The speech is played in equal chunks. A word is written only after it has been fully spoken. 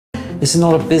This is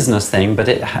not a business thing, but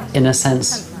it, in a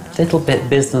sense, a little bit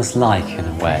business-like in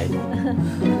a way.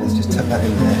 Let's just tuck that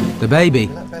in there. The baby,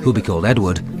 who'll be called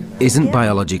Edward, isn't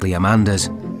biologically Amanda's.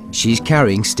 She's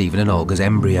carrying Stephen and Olga's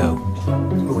embryo.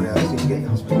 Oh, yeah, I just need to get your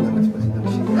hospital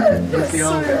number.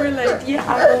 So related.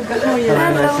 Yeah, Olga, how are you?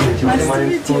 Hello.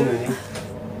 Nice to meet you.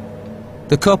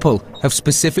 The couple have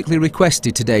specifically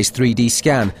requested today's 3D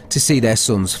scan to see their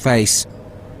son's face.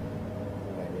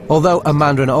 Although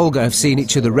Amanda and Olga have seen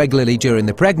each other regularly during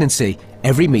the pregnancy,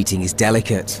 every meeting is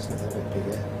delicate.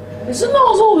 Is the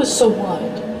nose always so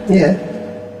wide? Yeah.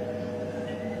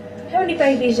 How many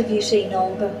babies have you seen,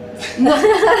 Olga?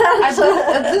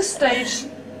 At this stage,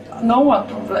 no one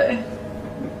probably.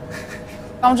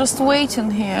 I'm just waiting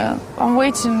here. I'm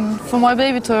waiting for my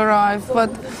baby to arrive, but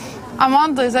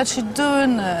Amanda is actually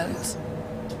doing it.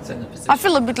 I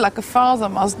feel a bit like a father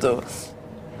must do.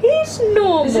 He's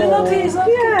normal. Is he not? He's not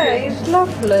yeah, he's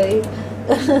lovely.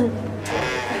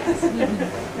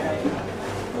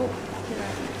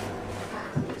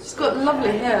 She's got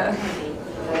lovely hair.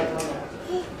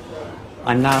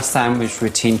 I'm now sandwiched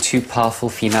between two powerful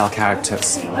female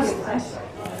characters.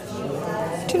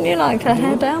 Didn't you like her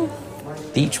hair down?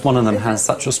 Each one of them has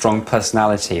such a strong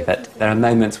personality that there are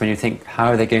moments when you think, how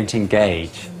are they going to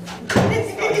engage?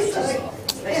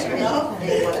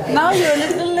 Now you're a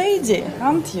little lady,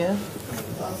 aren't you?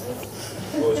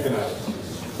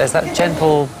 There's that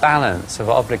gentle balance of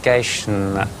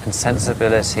obligation and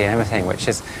sensibility and everything, which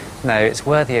is, you know, it's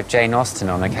worthy of Jane Austen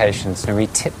on occasions. You know, we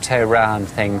tiptoe around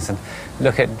things and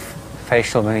look at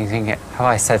facial and think, have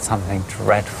I said something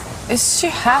dreadful? Is she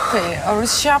happy or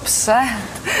is she upset?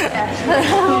 See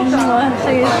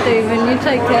you, Stephen. You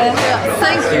take care.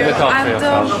 Thank you. Look after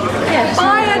yourself. Yes.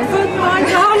 Bye, Edward, my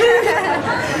darling.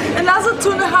 Another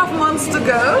 2.5 months to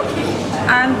go,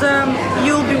 and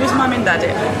you'll be with Mum and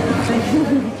Daddy.